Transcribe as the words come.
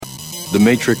The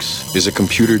Matrix is a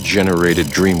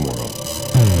computer-generated dream world,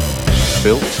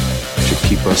 built to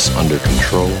keep us under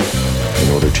control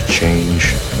in order to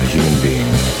change a human being.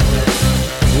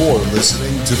 You're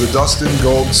listening to the Dustin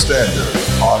Gold Standard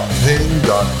on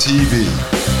Pain.tv.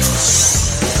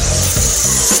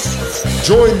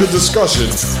 Join the discussion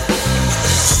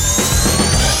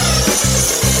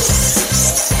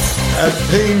at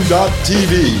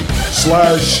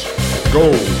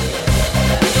Pain.tv/gold.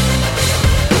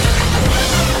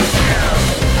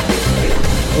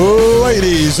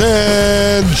 Ladies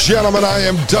and gentlemen, I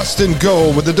am Dustin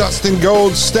Gold with the Dustin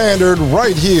Gold Standard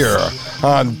right here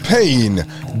on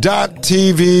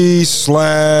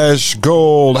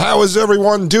Pain.tv/gold. How is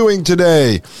everyone doing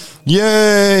today?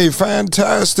 Yay,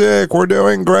 fantastic. We're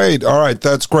doing great. All right,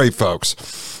 that's great, folks.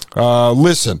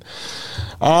 Listen,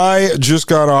 I just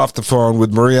got off the phone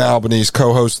with Maria Albanese,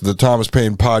 co-host of the Thomas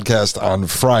Paine podcast on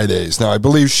Fridays. Now, I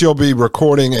believe she'll be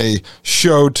recording a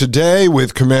show today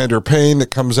with Commander Paine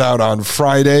that comes out on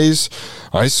Fridays.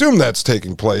 I assume that's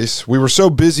taking place. We were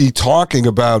so busy talking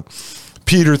about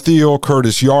Peter Thiel,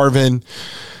 Curtis Yarvin,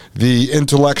 the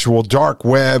intellectual dark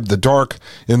web, the dark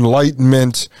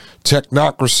enlightenment,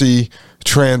 technocracy,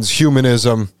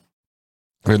 transhumanism,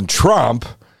 and Trump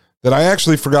that I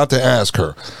actually forgot to ask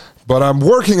her. But I'm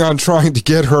working on trying to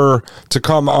get her to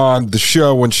come on the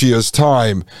show when she has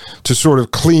time to sort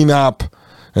of clean up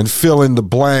and fill in the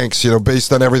blanks,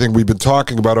 based on everything we've been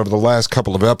talking about over the last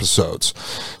couple of episodes.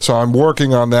 So I'm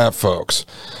working on that, folks.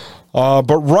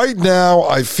 But right now,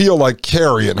 I feel like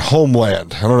Carrie in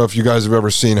Homeland. I don't know if you guys have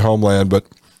ever seen Homeland, but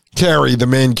Carrie, the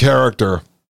main character,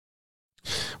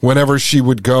 whenever she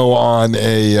would go on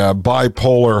a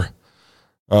bipolar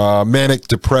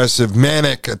manic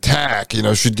attack,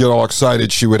 she'd get all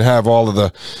excited. She would have all of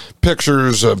the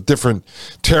pictures of different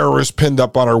terrorists pinned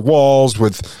up on her walls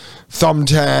with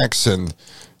thumbtacks and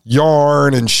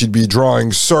yarn, and she'd be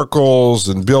drawing circles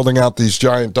and building out these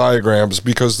giant diagrams,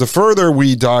 because the further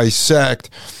we dissect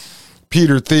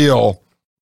Peter Thiel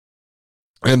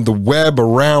and the web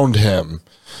around him,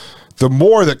 the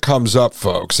more that comes up,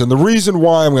 folks. And the reason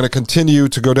why I'm going to continue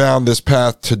to go down this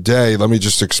path today, let me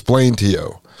just explain to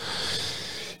you,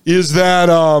 is that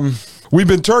we've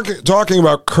been talking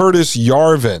about Curtis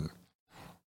Yarvin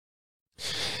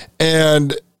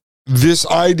and this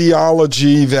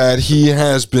ideology that he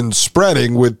has been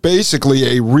spreading, with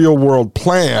basically a real-world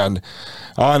plan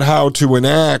on how to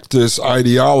enact this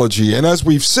ideology. And as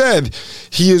we've said,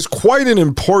 he is quite an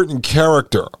important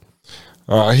character.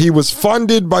 He was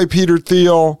funded by Peter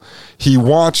Thiel. He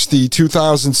watched the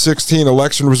 2016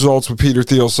 election results with Peter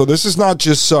Thiel. So this is not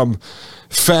just some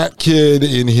fat kid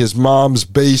in his mom's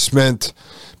basement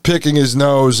picking his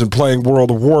nose and playing World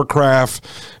of Warcraft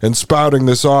and spouting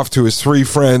this off to his three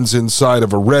friends inside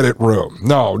of a Reddit room.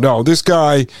 No, this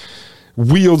guy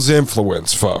wields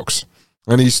influence, folks.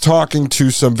 And he's talking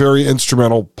to some very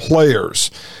instrumental players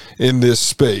in this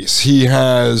space. He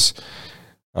has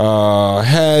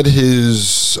had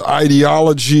his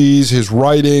ideologies, his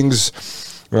writings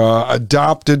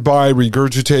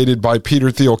regurgitated by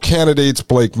Peter Thiel candidates,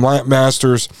 Blake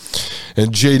Masters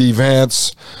and J.D.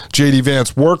 Vance. J.D.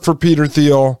 Vance worked for Peter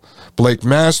Thiel. Blake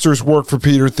Masters worked for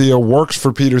Peter Thiel, works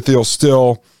for Peter Thiel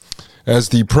still as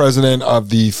the president of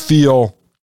the Thiel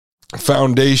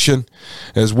Foundation,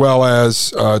 as well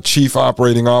as chief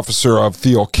operating officer of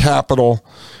Thiel Capital,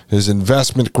 his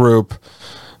investment group.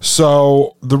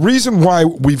 So the reason why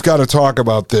we've got to talk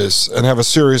about this and have a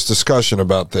serious discussion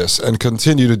about this and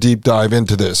continue to deep dive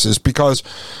into this is because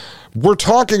we're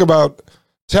talking about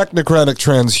technocratic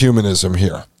transhumanism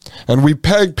here. And we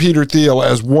peg Peter Thiel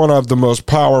as one of the most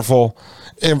powerful,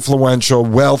 influential,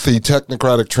 wealthy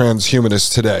technocratic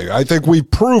transhumanists today. I think we've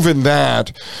proven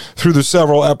that through the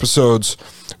several episodes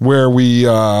where we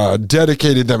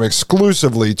dedicated them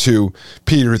exclusively to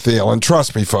Peter Thiel. And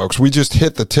trust me, folks, we just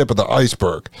hit the tip of the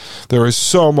iceberg. There is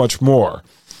so much more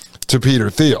to Peter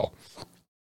Thiel.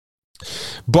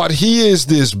 But he is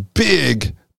this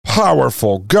big,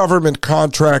 powerful government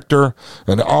contractor,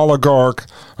 an oligarch,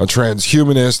 a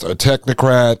transhumanist, a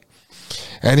technocrat,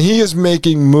 and he is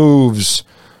making moves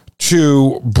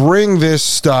to bring this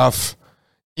stuff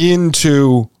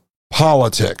into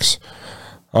politics.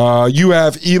 You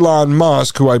have Elon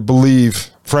Musk, who I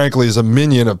believe, frankly, is a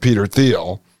minion of Peter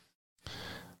Thiel,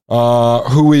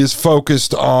 who is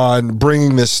focused on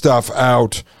bringing this stuff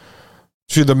out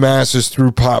to the masses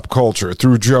through pop culture,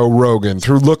 through Joe Rogan,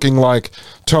 through looking like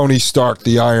Tony Stark,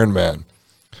 the Iron Man.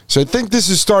 So I think this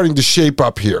is starting to shape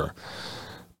up here.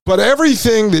 But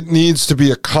everything that needs to be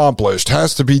accomplished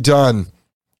has to be done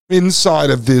inside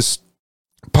of this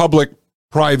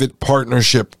public-private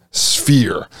partnership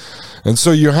sphere. And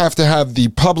so you have to have the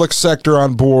public sector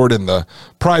on board and the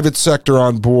private sector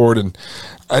on board. And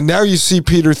now you see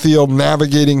Peter Thiel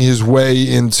navigating his way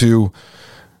into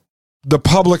the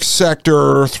public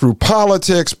sector through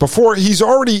politics. Before, he's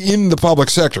already in the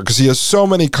public sector because he has so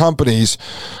many companies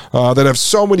that have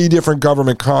so many different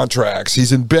government contracts.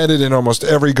 He's embedded in almost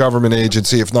every government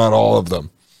agency, if not all of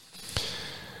them,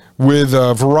 with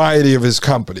a variety of his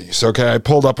companies. Okay, I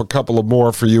pulled up a couple of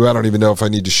more for you. I don't even know if I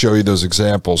need to show you those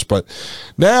examples, but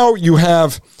now you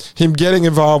have him getting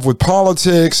involved with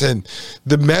politics and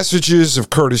the messages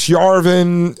of Curtis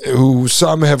Yarvin, who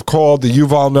some have called the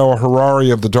Yuval Noah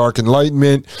Harari of the Dark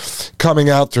Enlightenment,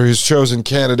 coming out through his chosen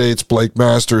candidates, Blake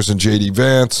Masters and J.D.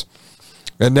 Vance.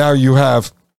 And now you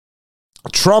have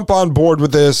Trump on board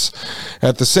with this.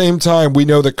 At the same time, we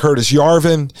know that Curtis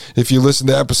Yarvin, if you listen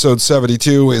to episode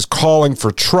 72, is calling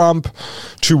for Trump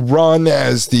to run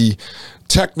as the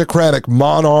technocratic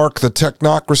monarch, the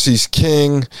technocracy's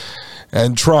king,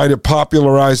 and try to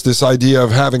popularize this idea of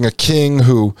having a king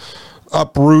who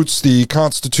uproots the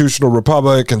constitutional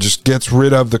republic and just gets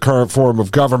rid of the current form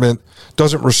of government,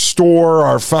 doesn't restore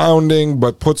our founding,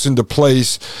 but puts into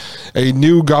place a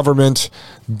new government,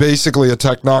 basically a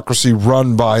technocracy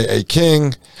run by a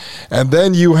king. And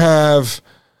then you have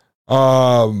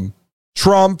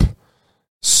Trump,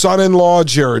 son-in-law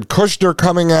Jared Kushner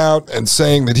coming out and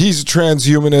saying that he's a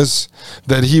transhumanist,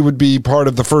 that he would be part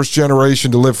of the first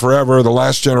generation to live forever, the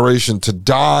last generation to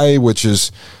die, which is,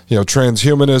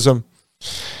 transhumanism.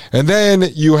 And then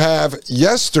you have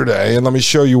yesterday, and let me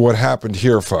show you what happened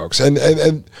here, folks. And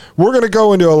we're going to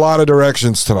go into a lot of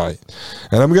directions tonight.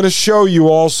 And I'm going to show you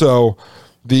also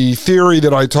the theory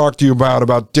that I talked to you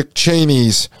about Dick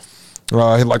Cheney's,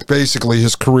 basically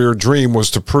his career dream was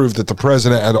to prove that the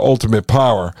president had ultimate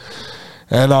power.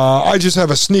 And I just have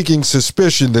a sneaking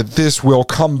suspicion that this will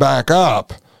come back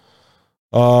up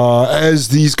as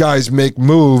these guys make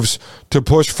moves to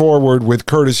push forward with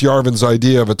Curtis Yarvin's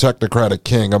idea of a technocratic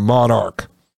king, a monarch.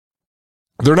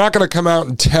 They're not going to come out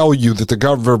and tell you that the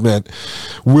government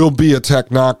will be a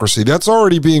technocracy. That's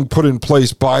already being put in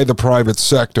place by the private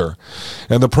sector.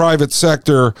 And the private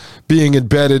sector being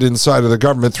embedded inside of the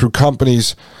government through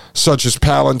companies such as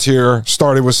Palantir,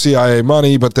 started with CIA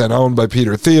money, but then owned by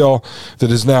Peter Thiel, that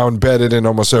is now embedded in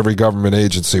almost every government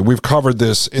agency. We've covered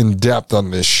this in depth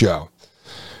on this show.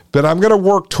 But I'm going to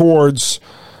work towards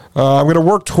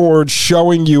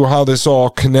showing you how this all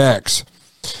connects.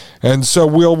 And so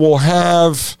we'll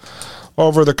have,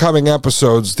 over the coming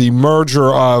episodes, the merger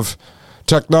of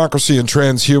technocracy and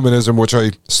transhumanism, which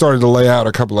I started to lay out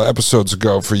a couple of episodes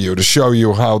ago for you to show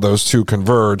you how those two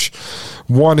converge.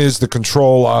 One is the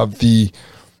control of the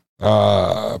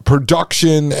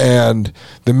production and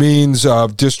the means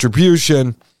of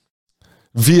distribution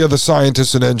via the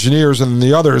scientists and engineers, and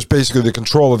the other is basically the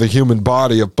control of the human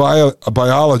body, of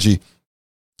biology,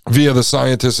 via the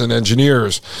scientists and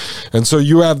engineers. And so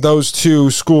you have those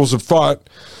two schools of thought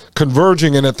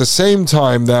converging, and at the same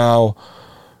time now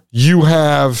you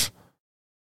have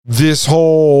this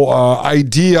whole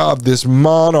idea of this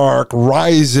monarch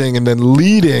rising and then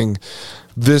leading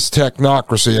this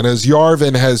technocracy. And as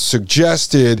Yarvin has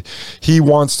suggested, he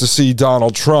wants to see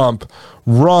Donald Trump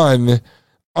run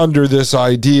under this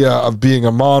idea of being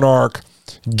a monarch,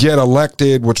 get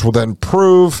elected, which will then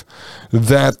prove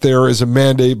that there is a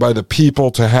mandate by the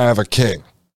people to have a king.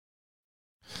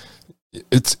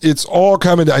 It's all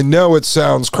coming. I know it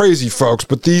sounds crazy, folks,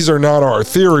 but these are not our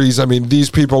theories. I mean, these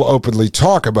people openly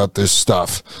talk about this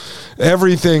stuff.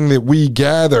 Everything that we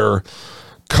gather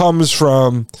comes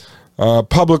from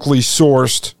publicly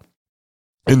sourced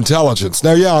intelligence.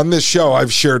 Now, yeah, on this show,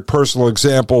 I've shared personal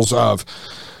examples of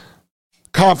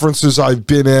conferences I've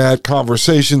been at,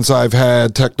 conversations I've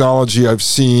had, technology I've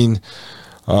seen,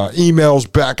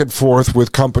 emails back and forth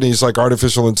with companies like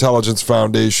Artificial Intelligence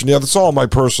Foundation. Yeah, that's all my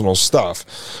personal stuff,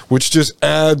 which just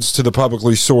adds to the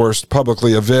publicly sourced,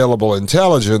 publicly available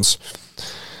intelligence.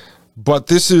 But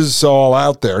this is all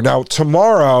out there. Now,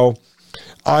 tomorrow,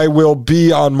 I will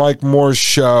be on Mike Moore's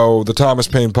show, the Thomas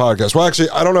Paine Podcast. Well, actually,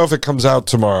 I don't know if it comes out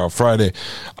tomorrow, Friday.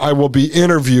 I will be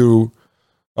interviewed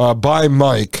by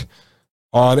Mike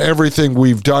on everything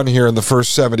we've done here in the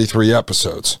first 73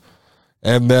 episodes.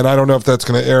 And then I don't know if that's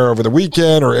going to air over the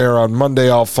weekend or air on Monday.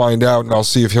 I'll find out, and I'll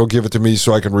see if he'll give it to me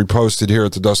so I can repost it here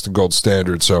at the Dust and Gold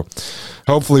Standard. So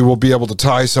hopefully we'll be able to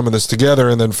tie some of this together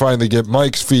and then finally get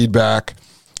Mike's feedback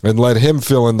and let him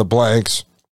fill in the blanks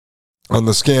on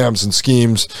the scams and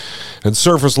schemes and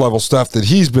surface level stuff that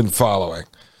he's been following.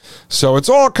 So it's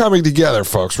all coming together,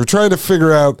 folks. We're trying to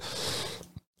figure out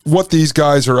what these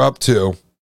guys are up to.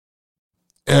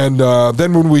 And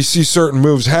then when we see certain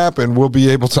moves happen, we'll be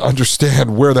able to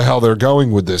understand where the hell they're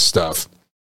going with this stuff.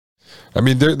 I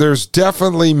mean, there's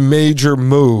definitely major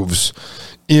moves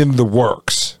in the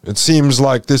works. It seems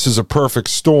like this is a perfect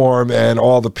storm and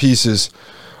all the pieces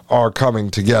are coming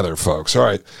together, folks. All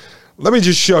right, let me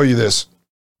just show you this.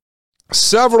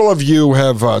 Several of you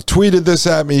have tweeted this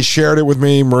at me, shared it with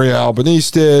me. Maria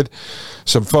Albanese did.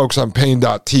 Some folks on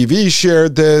Pain.tv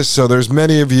shared this. So there's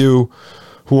many of you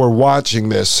who are watching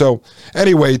this. So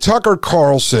anyway, Tucker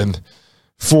Carlson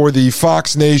for the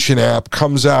Fox Nation app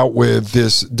comes out with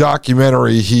this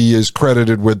documentary he is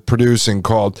credited with producing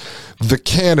called The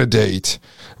Candidate,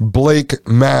 Blake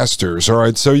Masters. All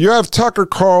right, so you have Tucker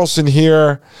Carlson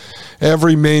here,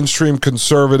 every mainstream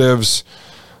conservative's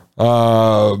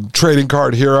trading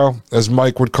card hero, as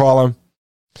Mike would call him,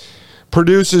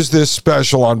 produces this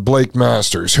special on Blake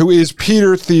Masters, who is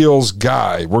Peter Thiel's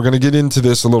guy. We're going to get into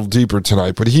this a little deeper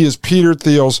tonight, but he is Peter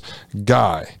Thiel's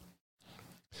guy.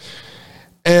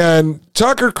 And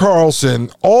Tucker Carlson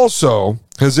also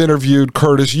has interviewed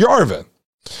Curtis Yarvin.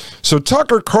 So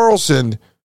Tucker Carlson,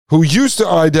 who used to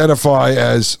identify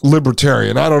as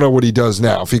libertarian, I don't know what he does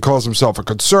now, if he calls himself a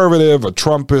conservative, a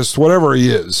Trumpist, whatever he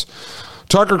is,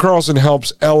 Tucker Carlson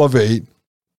helps elevate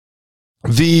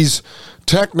these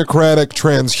technocratic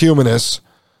transhumanists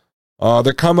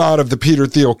that come out of the Peter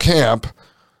Thiel camp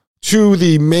to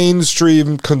the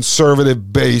mainstream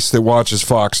conservative base that watches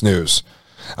Fox News.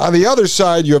 On the other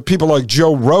side, you have people like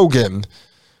Joe Rogan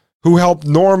who help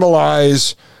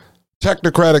normalize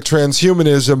technocratic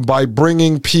transhumanism by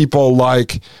bringing people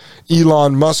like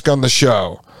Elon Musk on the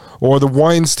show, or the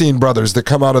Weinstein brothers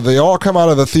that they all come out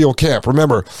of the Thiel camp.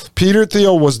 Remember, Peter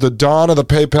Thiel was the Don of the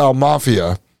PayPal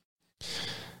mafia.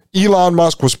 Elon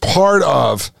Musk was part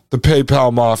of the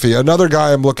PayPal mafia. Another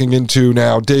guy I'm looking into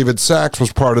now, David Sachs,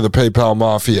 was part of the PayPal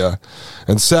mafia.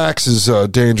 And Sachs is a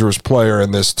dangerous player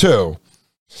in this too.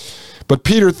 But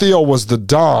Peter Thiel was the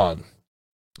Don,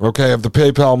 okay, of the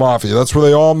PayPal mafia. That's where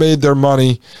they all made their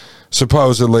money,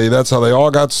 supposedly. That's how they all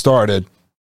got started.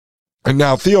 And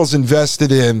now Thiel's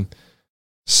invested in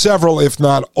several, if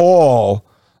not all,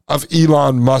 of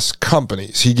Elon Musk's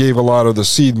companies. He gave a lot of the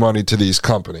seed money to these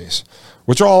companies,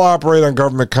 which all operate on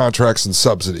government contracts and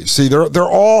subsidies. See, they're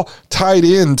all tied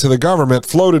into the government,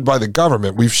 floated by the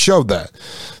government. We've showed that.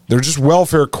 They're just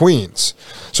welfare queens.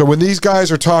 So when these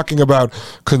guys are talking about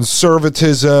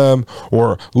conservatism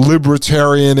or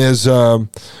libertarianism,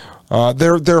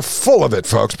 they're full of it,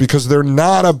 folks, because they're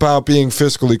not about being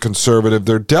fiscally conservative.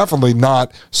 They're definitely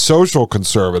not social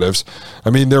conservatives. I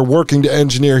mean, they're working to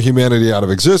engineer humanity out of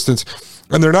existence,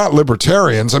 and they're not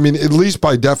libertarians. I mean, at least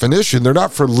by definition, they're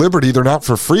not for liberty. They're not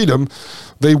for freedom.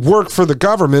 They work for the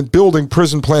government, building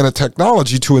prison planet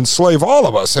technology to enslave all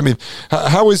of us. I mean,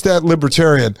 how is that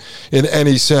libertarian in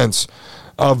any sense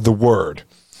of the word?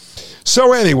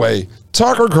 So anyway,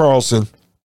 Tucker Carlson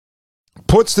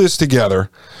puts this together,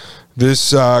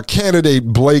 this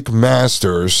candidate Blake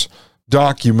Masters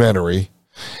documentary,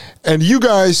 and you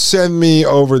guys send me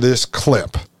over this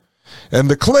clip. And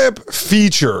the clip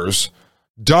features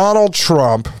Donald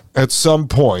Trump at some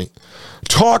point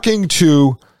talking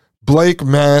to Blake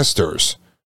Masters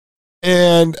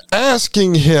and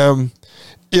asking him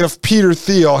if Peter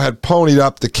Thiel had ponied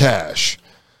up the cash.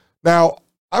 Now,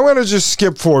 I'm going to just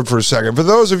skip forward for a second. For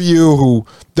those of you who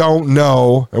don't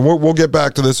know, and we'll get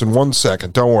back to this in 1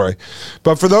 second, don't worry.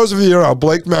 But for those of you who know,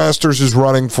 Blake Masters is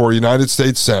running for United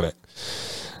States Senate.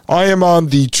 I am on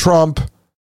the Trump/GOP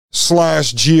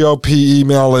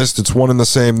email list. It's one and the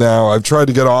same now. I've tried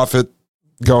to get off it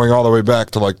going all the way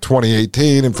back to like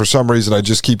 2018, and for some reason I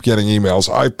just keep getting emails.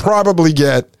 I probably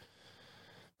get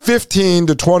 15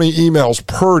 to 20 emails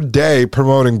per day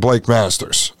promoting Blake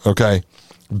Masters, okay?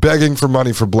 Begging for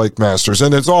money for Blake Masters.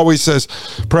 And it always says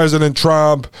President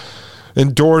Trump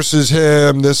endorses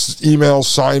him. This email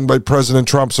signed by President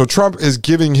Trump. So Trump is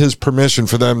giving his permission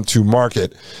for them to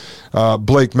market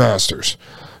Blake Masters.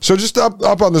 So just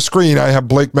up on the screen, I have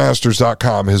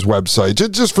blakemasters.com, his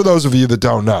website, just for those of you that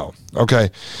don't know, okay?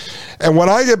 And when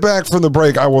I get back from the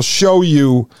break, I will show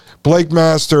you Blake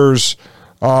Masters'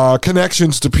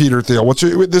 connections to Peter Thiel.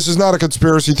 This is not a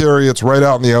conspiracy theory. It's right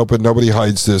out in the open. Nobody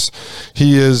hides this.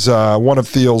 He is one of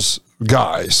Thiel's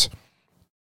guys.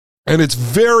 And it's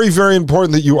very, very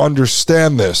important that you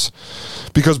understand this,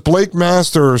 because Blake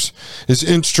Masters is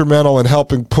instrumental in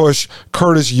helping push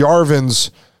Curtis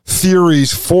Yarvin's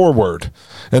theories forward.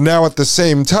 And now at the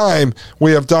same time,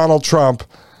 we have Donald Trump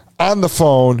on the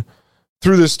phone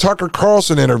through this Tucker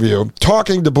Carlson interview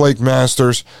talking to Blake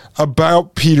Masters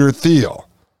about Peter Thiel.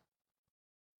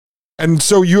 And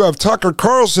so you have Tucker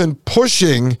Carlson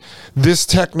pushing this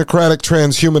technocratic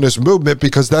transhumanist movement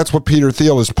because that's what Peter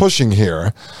Thiel is pushing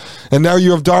here. And now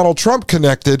you have Donald Trump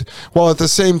connected, while at the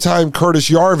same time Curtis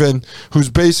Yarvin,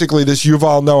 who's basically this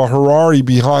Yuval Noah Harari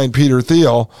behind Peter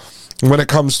Thiel when it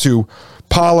comes to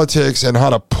politics and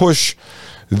how to push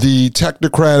the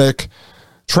technocratic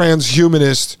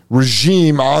transhumanist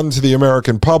regime onto the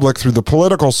American public through the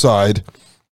political side.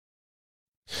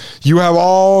 You have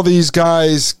all these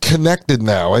guys connected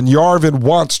now, and Yarvin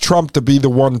wants Trump to be the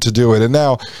one to do it. And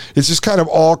now it's just kind of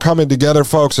all coming together,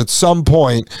 folks. At some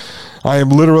point, I am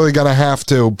literally going to have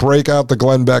to break out the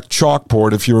Glenn Beck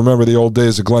chalkboard, if you remember the old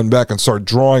days of Glenn Beck, and start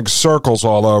drawing circles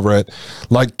all over it,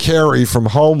 like Carrie from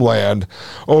Homeland,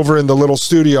 over in the little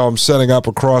studio I'm setting up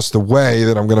across the way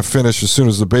that I'm going to finish as soon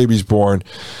as the baby's born.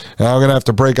 And I'm going to have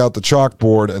to break out the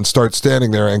chalkboard and start standing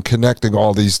there and connecting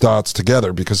all these dots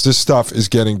together, because this stuff is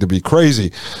getting to be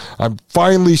crazy. I'm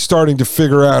finally starting to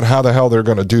figure out how the hell they're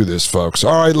going to do this, folks.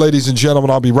 All right, ladies and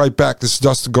gentlemen, I'll be right back. This is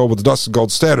Dustin Gold with the Dustin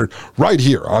Gold Standard right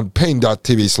here on Pain.tv/gold. You're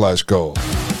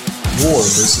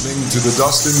listening to the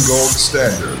Dustin Gold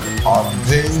Standard on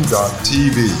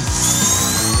Pain.tv.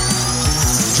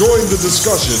 Join the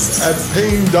discussion at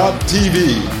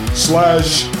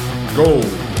Pain.tv/gold.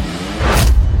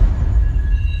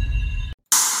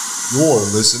 You're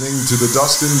listening to the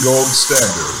Dustin Gold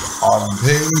Standard on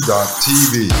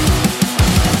Pain.tv.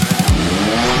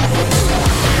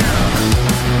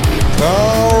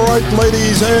 All right,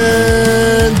 ladies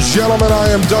and gentlemen, I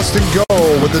am Dustin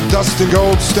Gold with the Dustin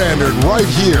Gold Standard right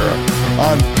here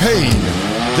on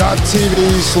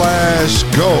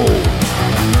Pain.tv/gold.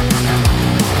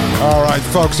 All right,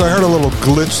 folks, I heard a little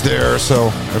glitch there,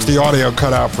 so if the audio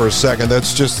cut out for a second,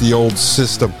 that's just the old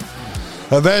system.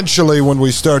 Eventually, when we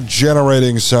start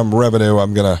generating some revenue,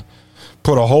 I'm going to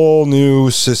put a whole new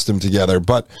system together.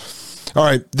 But, all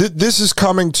right, this is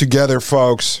coming together,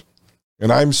 folks.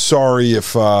 And I'm sorry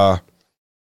if I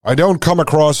don't come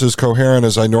across as coherent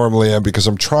as I normally am, because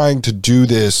I'm trying to do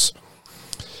this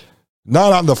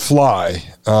not on the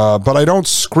fly, but I don't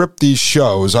script these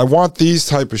shows. I want these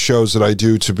type of shows that I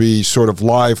do to be sort of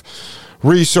live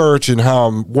research and how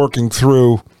I'm working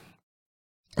through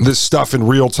this stuff in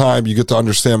real time. You get to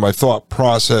understand my thought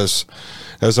process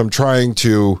as I'm trying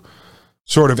to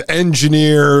sort of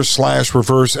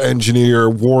engineer/reverse engineer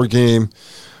war game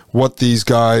what these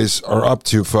guys are up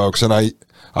to, folks. And I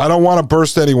don't want to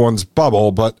burst anyone's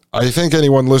bubble, but I think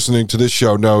anyone listening to this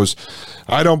show knows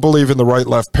I don't believe in the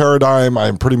right-left paradigm. I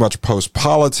am pretty much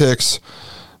post-politics.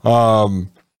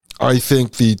 I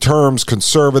think the terms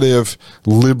conservative,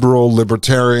 liberal,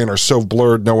 libertarian are so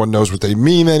blurred no one knows what they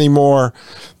mean anymore.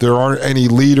 There aren't any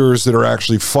leaders that are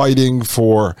actually fighting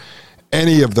for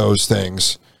any of those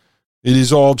things. It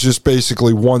is all just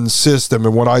basically one system,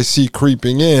 and what I see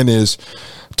creeping in is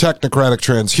technocratic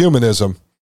transhumanism,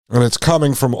 and it's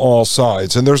coming from all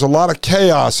sides. And there's a lot of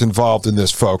chaos involved in this,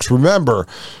 folks. Remember,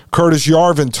 Curtis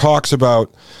Yarvin talks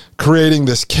about creating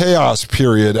this chaos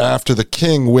period after the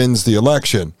king wins the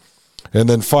election and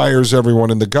then fires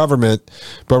everyone in the government.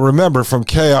 But remember, from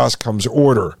chaos comes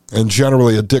order, and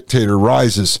generally a dictator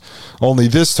rises. Only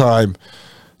this time,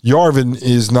 Yarvin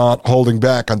is not holding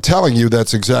back on telling you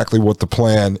that's exactly what the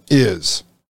plan is.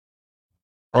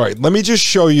 All right, let me just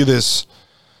show you this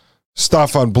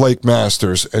stuff on Blake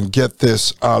Masters and get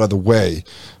this out of the way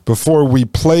before we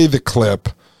play the clip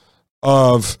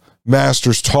of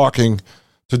Masters talking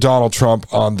to Donald Trump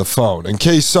on the phone. In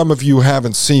case some of you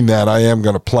haven't seen that, I am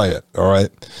going to play it, all right?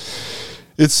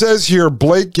 It says here,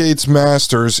 Blake Gates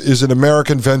Masters is an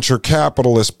American venture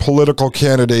capitalist, political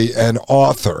candidate, and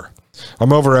author.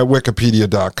 I'm over at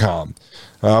wikipedia.com.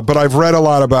 But I've read a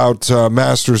lot about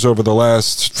Masters over the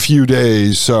last few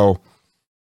days, so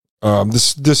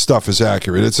this stuff is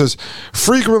accurate. It says,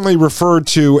 frequently referred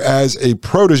to as a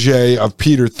protege of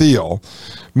Peter Thiel,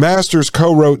 Masters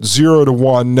co-wrote 0 to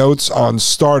 1 Notes on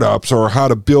Startups or How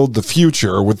to Build the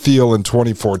Future with Thiel in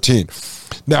 2014.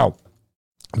 Now,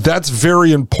 that's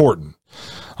very important.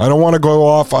 I don't want to go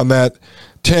off on that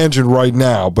tangent right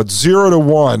now, but 0 to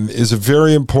 1 is a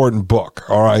very important book,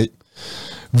 all right?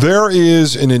 There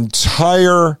is an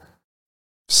entire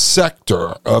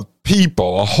sector of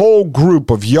people, a whole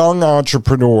group of young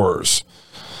entrepreneurs,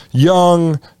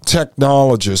 young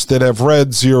technologists that have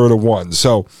read 0 to 1.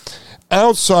 So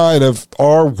outside of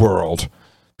our world,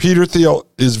 Peter Thiel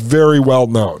is very well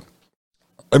known.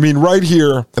 I mean, right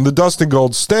here in the Dustin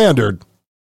Gold Standard,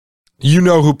 you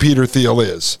know who Peter Thiel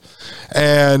is.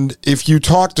 And if you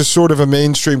talk to sort of a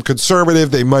mainstream conservative,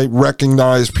 they might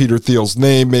recognize Peter Thiel's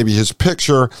name, maybe his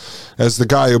picture, as the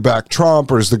guy who backed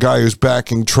Trump or as the guy who's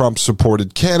backing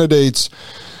Trump-supported candidates.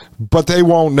 but they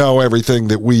won't know everything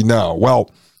that we know. Well,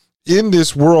 in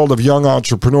this world of young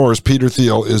entrepreneurs, Peter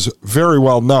Thiel is very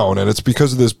well known, and it's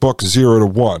because of this book, 0 to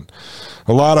 1.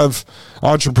 A lot of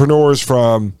entrepreneurs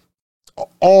from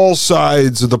all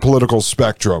sides of the political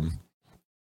spectrum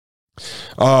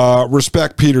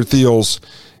respect Peter Thiel's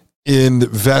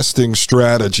investing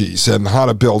strategies and how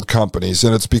to build companies,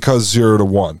 and it's because 0 to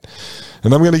 1.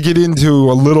 And I'm going to get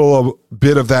into a little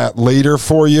bit of that later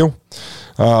for you.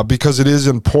 Because it is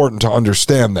important to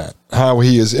understand that, how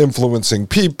he is influencing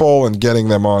people and getting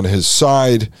them on his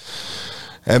side.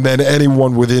 And then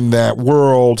anyone within that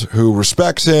world who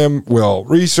respects him will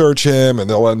research him, and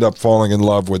they'll end up falling in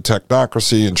love with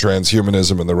technocracy and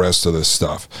transhumanism and the rest of this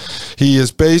stuff. He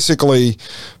is basically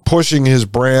pushing his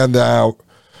brand out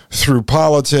through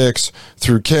politics,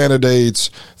 through candidates,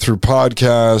 through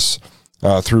podcasts,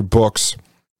 through books,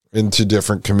 into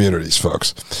different communities,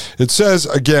 folks. It says,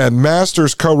 again,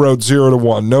 Masters co-wrote 0 to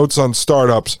 1, Notes on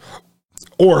Startups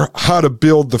or How to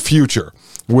Build the Future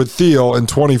with Thiel in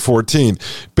 2014,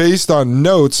 based on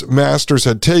notes Masters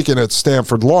had taken at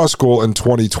Stanford Law School in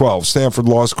 2012. Stanford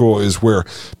Law School is where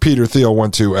Peter Thiel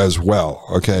went to as well,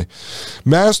 okay?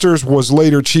 Masters was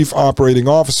later chief operating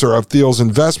officer of Thiel's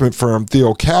investment firm,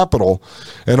 Thiel Capital,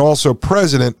 and also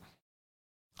president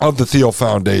of the Thiel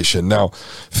Foundation. Now,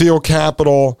 Thiel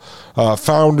Capital,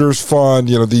 Founders Fund,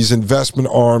 these investment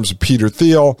arms of Peter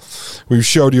Thiel. We've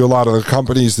showed you a lot of the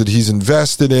companies that he's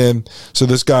invested in. So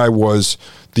this guy was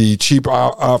the chief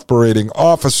operating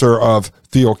officer of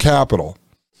Thiel Capital.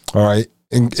 All right.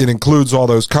 It includes all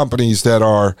those companies that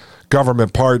are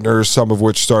government partners, some of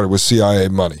which started with CIA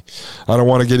money. I don't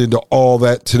want to get into all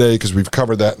that today because we've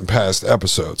covered that in past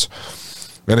episodes.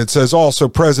 And it says also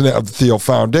president of the Thiel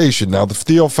Foundation. Now, the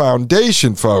Thiel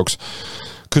Foundation, folks,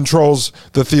 controls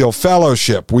the Thiel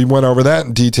Fellowship. We went over that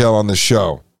in detail on the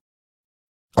show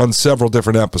on several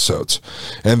different episodes.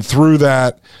 And through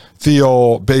that,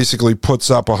 Thiel basically puts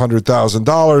up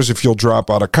 $100,000. If you'll drop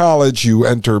out of college, you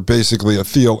enter basically a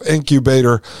Thiel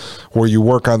incubator where you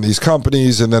work on these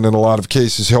companies. And then in a lot of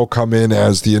cases, he'll come in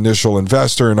as the initial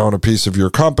investor and own a piece of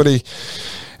your company.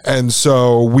 And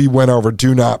so we went over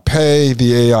Do Not Pay,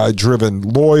 the AI-driven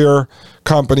lawyer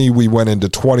company. We went into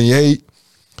 28,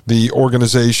 the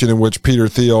organization in which Peter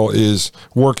Thiel is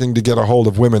working to get a hold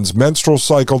of women's menstrual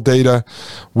cycle data.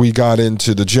 We got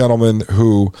into the gentleman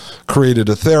who created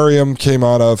Ethereum, came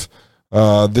out of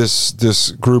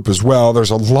this group as well. There's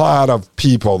a lot of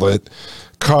people that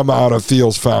come out of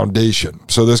Thiel's foundation.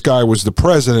 So this guy was the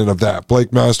president of that.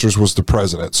 Blake Masters was the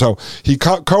president. So he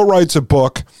co-writes a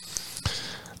book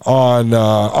on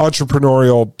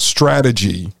entrepreneurial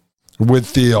strategy with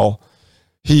Thiel.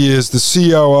 He is the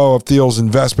COO of Thiel's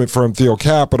investment firm, Thiel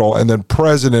Capital, and then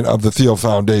president of the Thiel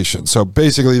Foundation. So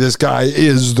basically, this guy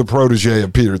is the protege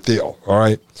of Peter Thiel, all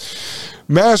right?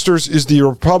 Masters is the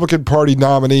Republican Party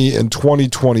nominee in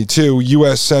 2022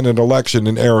 U.S. Senate election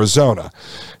in Arizona,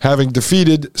 having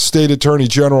defeated State Attorney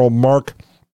General Mark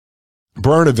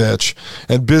Brnovich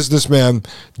and businessman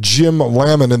Jim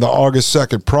Lamon in the August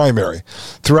 2nd primary.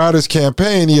 Throughout his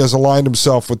campaign, he has aligned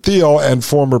himself with Thiel and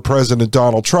former President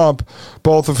Donald Trump,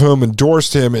 both of whom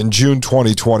endorsed him in June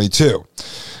 2022.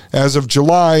 As of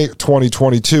July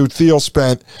 2022, Thiel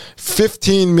spent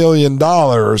 $15 million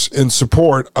in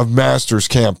support of Masters'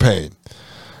 campaign.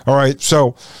 All right,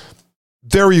 so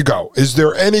there you go. Is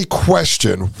there any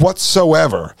question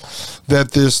whatsoever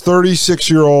that this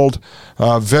 36-year-old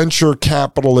venture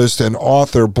capitalist and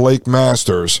author Blake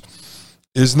Masters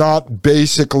is not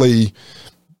basically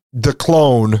the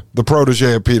clone, the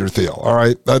protege of Peter Thiel? All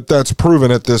right, that's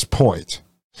proven at this point.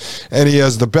 And he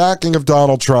has the backing of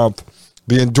Donald Trump,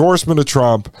 the endorsement of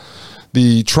Trump,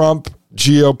 the Trump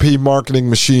GOP marketing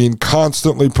machine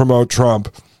constantly promote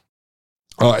Trump,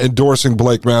 endorsing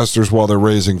Blake Masters while they're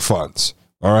raising funds.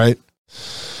 All right.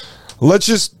 Let's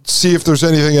just see if there's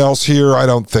anything else here. I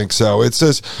don't think so. It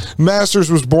says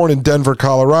Masters was born in Denver,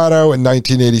 Colorado in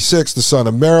 1986, the son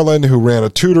of Marilyn, who ran a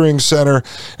tutoring center,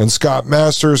 and Scott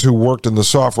Masters, who worked in the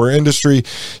software industry.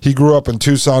 He grew up in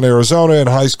Tucson, Arizona. In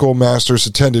high school, Masters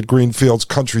attended Greenfield's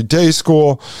Country Day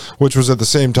School, which was at the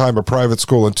same time a private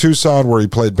school in Tucson where he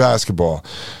played basketball.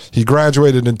 He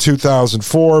graduated in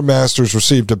 2004. Masters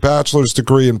received a bachelor's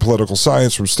degree in political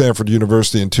science from Stanford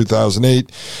University in 2008.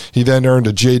 He then earned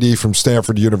a JD from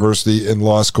Stanford University in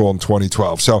law school in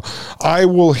 2012. So I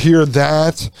will hear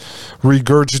that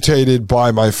regurgitated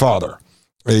by my father,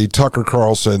 a Tucker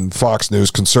Carlson Fox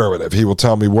News conservative. He will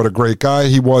tell me what a great guy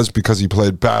he was because he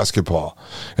played basketball.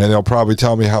 And he'll probably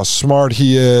tell me how smart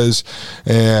he is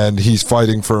and he's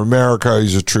fighting for America.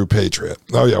 He's a true patriot.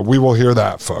 Oh, yeah, we will hear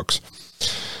that, folks.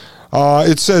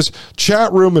 It says,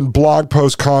 chat room and blog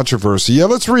post controversy. Yeah,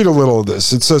 let's read a little of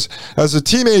this. It says, as a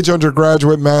teenage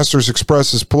undergraduate, Masters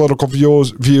expresses political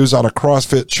views on a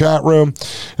CrossFit chat room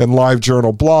and live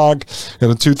journal blog.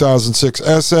 In a 2006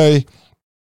 essay,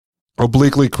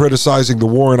 obliquely criticizing the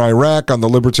war in Iraq on the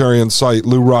libertarian site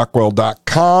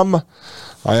LouRockwell.com.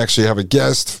 I actually have a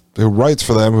guest who writes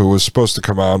for them who was supposed to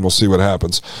come on. We'll see what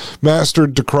happens. Master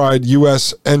decried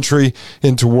U.S. entry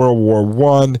into World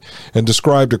War I and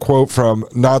described a quote from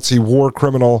Nazi war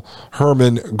criminal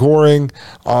Hermann Göring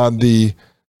on the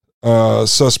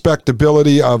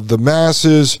susceptibility of the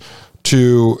masses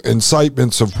to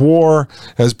incitements of war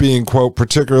as being, quote,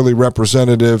 particularly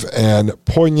representative and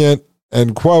poignant,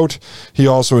 end quote. He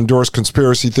also endorsed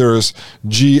conspiracy theorist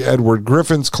G. Edward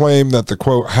Griffin's claim that the,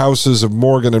 quote, houses of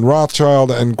Morgan and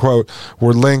Rothschild, end quote,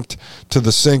 were linked to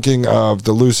the sinking of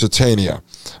the Lusitania.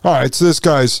 All right, so this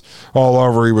guy's all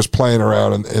over. He was playing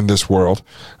around in this world.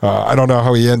 I don't know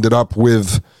how he ended up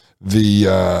with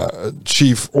the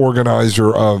chief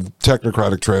organizer of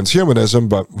technocratic transhumanism,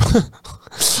 but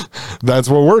that's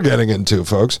what we're getting into,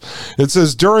 folks. It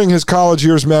says, during his college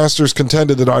years, Masters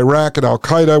contended that Iraq and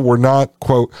al-Qaeda were not,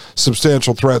 quote,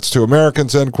 substantial threats to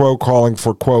Americans, end quote, calling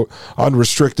for, quote,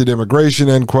 unrestricted immigration,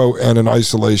 end quote, and an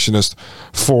isolationist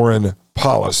foreign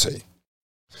policy.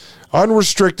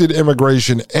 Unrestricted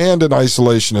immigration and an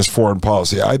isolationist foreign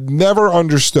policy. I've never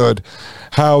understood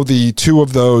how the two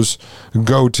of those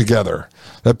go together.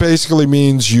 That basically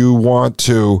means you want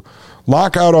to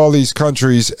lock out all these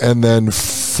countries and then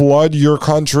flood your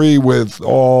country with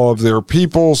all of their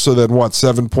people so that,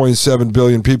 7.7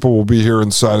 billion people will be here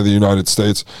inside of the United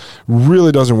States.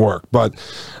 Really doesn't work. But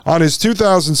on his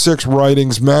 2006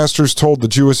 writings, Masters told the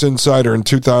Jewish Insider in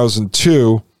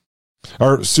 2022,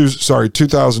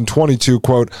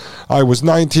 quote, I was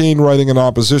 19 writing in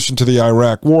opposition to the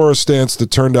Iraq war, a stance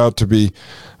that turned out to be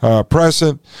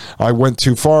prescient. I went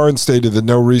too far and stated that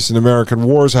no recent American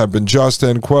wars have been just,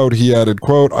 end quote. He added,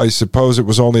 quote, I suppose it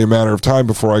was only a matter of time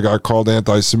before I got called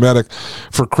anti-Semitic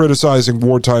for criticizing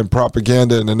wartime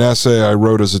propaganda in an essay I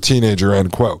wrote as a teenager,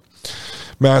 end quote.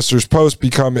 Masters' posts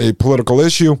become a political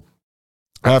issue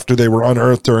after they were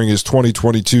unearthed during his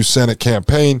 2022 Senate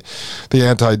campaign. The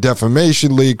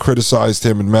Anti-Defamation League criticized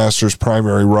him, and Masters'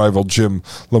 primary rival, Jim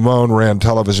Lamone, ran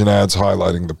television ads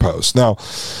highlighting the post. Now,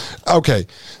 okay,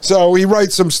 so he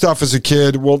writes some stuff as a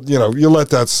kid. Well, you let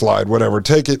that slide, whatever.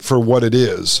 Take it for what it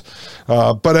is.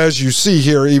 But as you see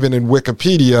here, even in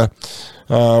Wikipedia,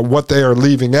 what they are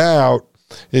leaving out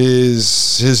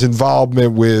is his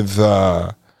involvement with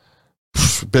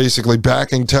basically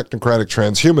backing technocratic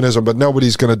transhumanism, but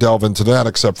nobody's going to delve into that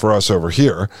except for us over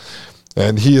here.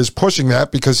 And he is pushing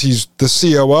that because he's the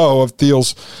COO of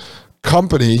Thiel's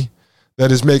company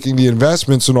that is making the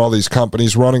investments in all these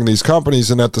companies, running these companies,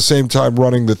 and at the same time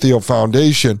running the Thiel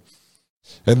Foundation,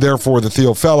 and therefore the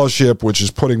Thiel Fellowship, which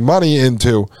is putting money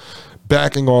into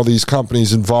backing all these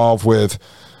companies involved with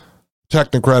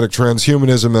technocratic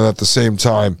transhumanism, and at the same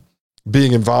time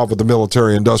being involved with the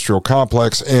military-industrial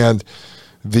complex and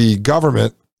the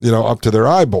government, up to their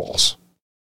eyeballs.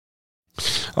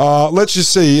 Let's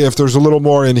just see if there's a little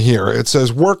more in here. It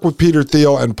says, work with Peter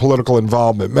Thiel and political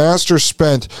involvement. Masters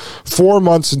spent 4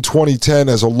 months in 2010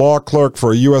 as a law clerk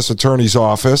for a U.S. attorney's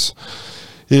office.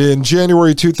 In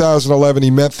January 2011, he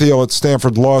met Thiel at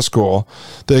Stanford Law School.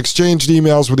 They exchanged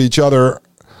emails with each other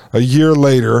a year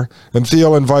later, and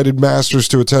Thiel invited Masters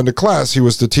to attend a class he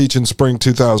was to teach in spring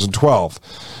 2012.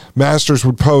 Masters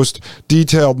would post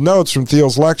detailed notes from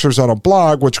Thiel's lectures on a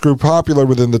blog, which grew popular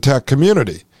within the tech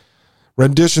community.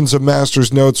 Renditions of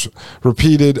Masters' notes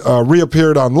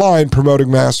reappeared online, promoting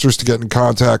Masters to get in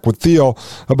contact with Thiel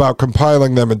about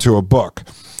compiling them into a book.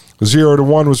 0 to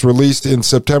 1 was released in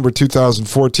September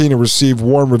 2014 and received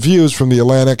warm reviews from The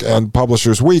Atlantic and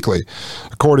Publishers Weekly.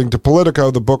 According to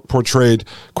Politico, the book portrayed,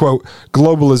 quote,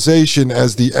 globalization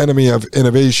as the enemy of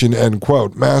innovation, end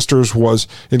quote. Masters was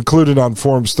included on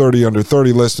Forbes 30 Under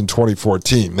 30 list in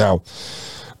 2014. Now,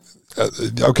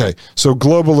 okay, so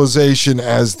globalization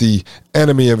as the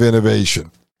enemy of innovation.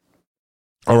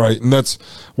 All right, and that's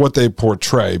what they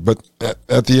portray. But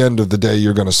at the end of the day,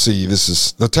 you're going to see the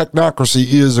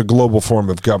technocracy is a global form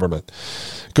of government.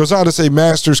 It goes on to say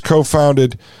Masters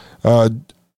co-founded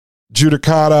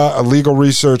Judicata, a legal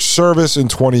research service, in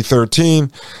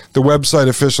 2013. The website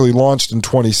officially launched in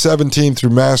 2017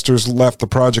 through Masters left the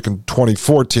project in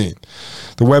 2014.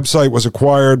 The website was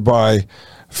acquired by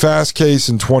Fastcase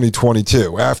in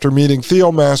 2022. After meeting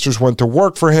Thiel, Masters went to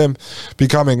work for him,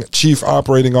 becoming chief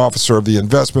operating officer of the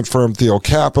investment firm Thiel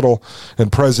Capital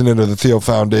and president of the Thiel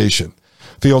Foundation.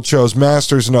 Thiel chose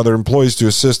Masters and other employees to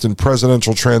assist in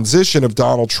presidential transition of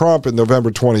Donald Trump in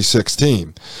November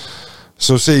 2016.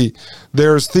 So see,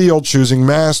 there's Thiel choosing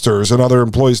Masters and other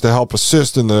employees to help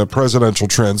assist in the presidential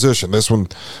transition. This one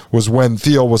was when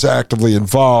Thiel was actively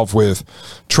involved with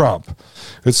Trump.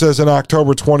 It says in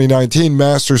October 2019,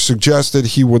 Masters suggested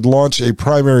he would launch a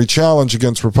primary challenge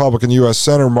against Republican U.S.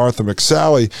 Senator Martha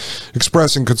McSally,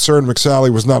 expressing concern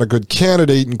McSally was not a good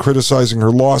candidate and criticizing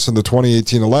her loss in the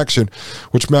 2018 election,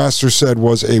 which Masters said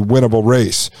was a winnable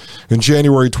race. In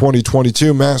January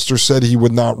 2022, Masters said he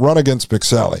would not run against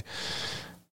McSally.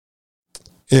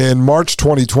 In March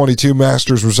 2022,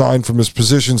 Masters resigned from his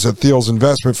positions at Thiel's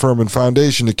investment firm and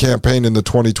foundation to campaign in the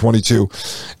 2022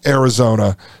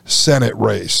 Arizona Senate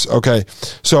race. Okay,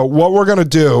 so what we're going to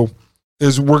do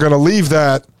is we're going to leave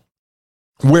that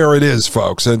where it is,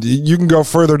 folks. And you can go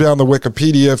further down the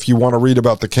Wikipedia if you want to read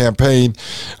about the campaign,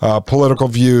 political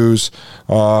views,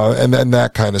 and then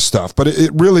that kind of stuff. But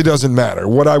it really doesn't matter.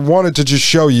 What I wanted to just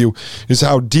show you is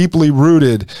how deeply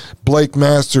rooted Blake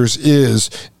Masters is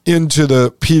into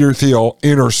the Peter Thiel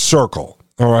inner circle.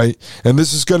 All right. And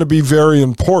this is going to be very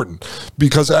important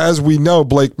because, as we know,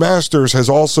 Blake Masters has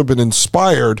also been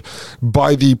inspired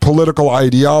by the political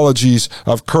ideologies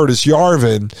of Curtis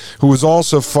Yarvin, who was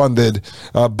also funded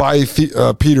by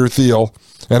Peter Thiel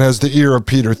and has the ear of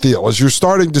Peter Thiel. As you're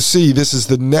starting to see, this is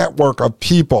the network of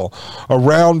people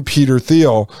around Peter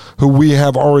Thiel who we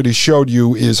have already showed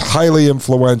you is highly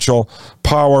influential,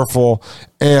 powerful,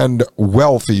 and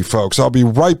wealthy, folks. I'll be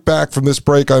right back from this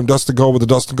break. I'm Dustin Gold with the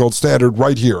Dustin Gold Standard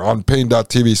right here on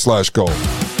Pain.tv/gold.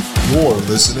 You're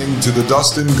listening to the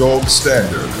Dustin Gold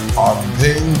Standard on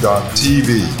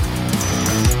Pain.tv.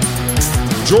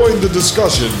 Join the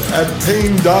discussion at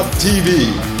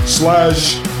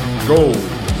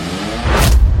Pain.tv/gold.